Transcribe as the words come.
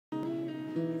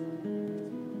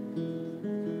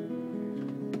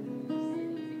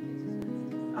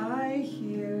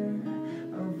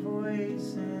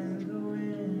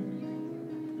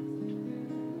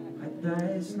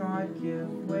let's not give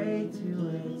way to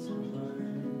its allure.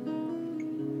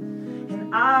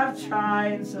 And I've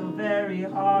tried so very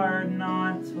hard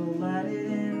not to let it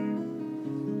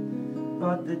in,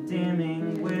 but the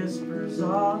damning whispers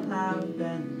all have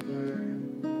been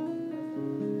burned.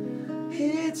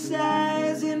 It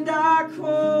says, and I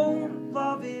quote,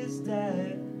 love is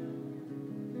dead.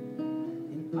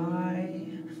 And I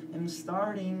am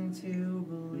starting to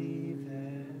believe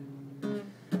it.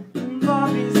 And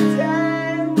love is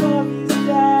dead, love is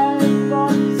dead,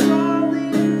 love is all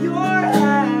in your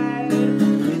head.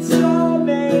 It's all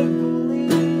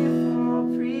make-believe, all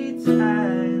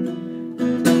pretend.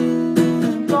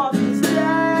 Love is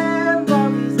dead,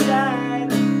 love is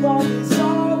dead, love is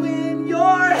all in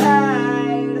your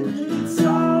head. It's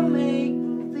all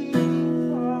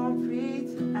make-believe, all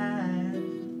pretend.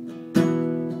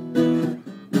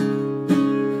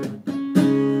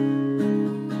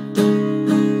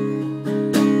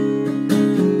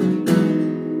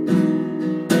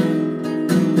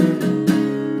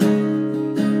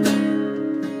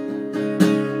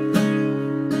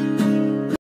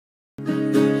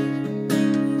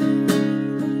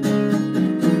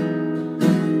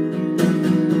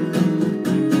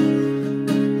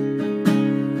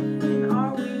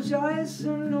 Just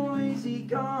some noisy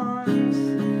gongs,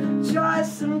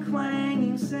 just some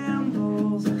clanging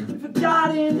cymbals,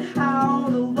 forgotten how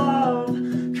to love,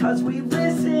 'cause we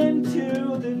listen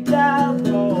to the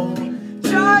devil.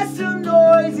 Just some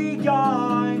noisy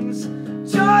gongs,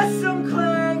 just some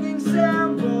clanging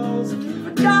cymbals,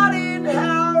 forgotten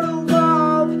how to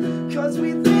love, 'cause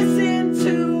we listen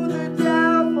to the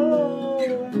devil.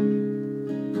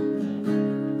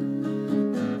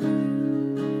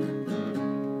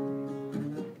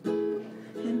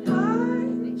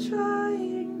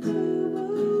 Trying to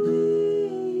believe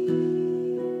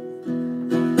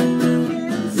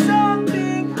in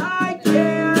something I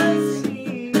can't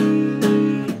see.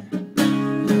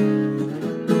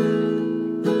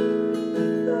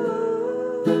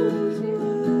 Those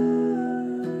words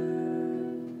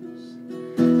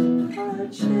are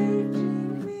changing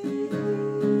me.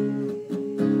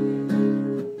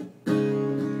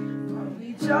 Are we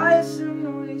just some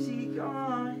noisy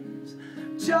gongs,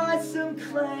 just some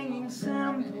clanging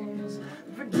cymbals,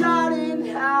 forgotten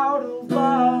how to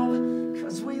love,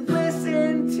 'cause we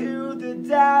listen to the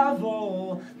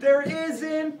devil. There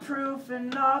isn't proof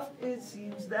enough, it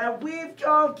seems that we've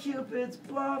called Cupid's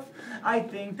bluff. I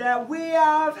think that we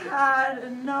have had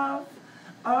enough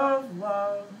of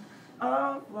love,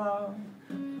 of love,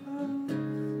 of love.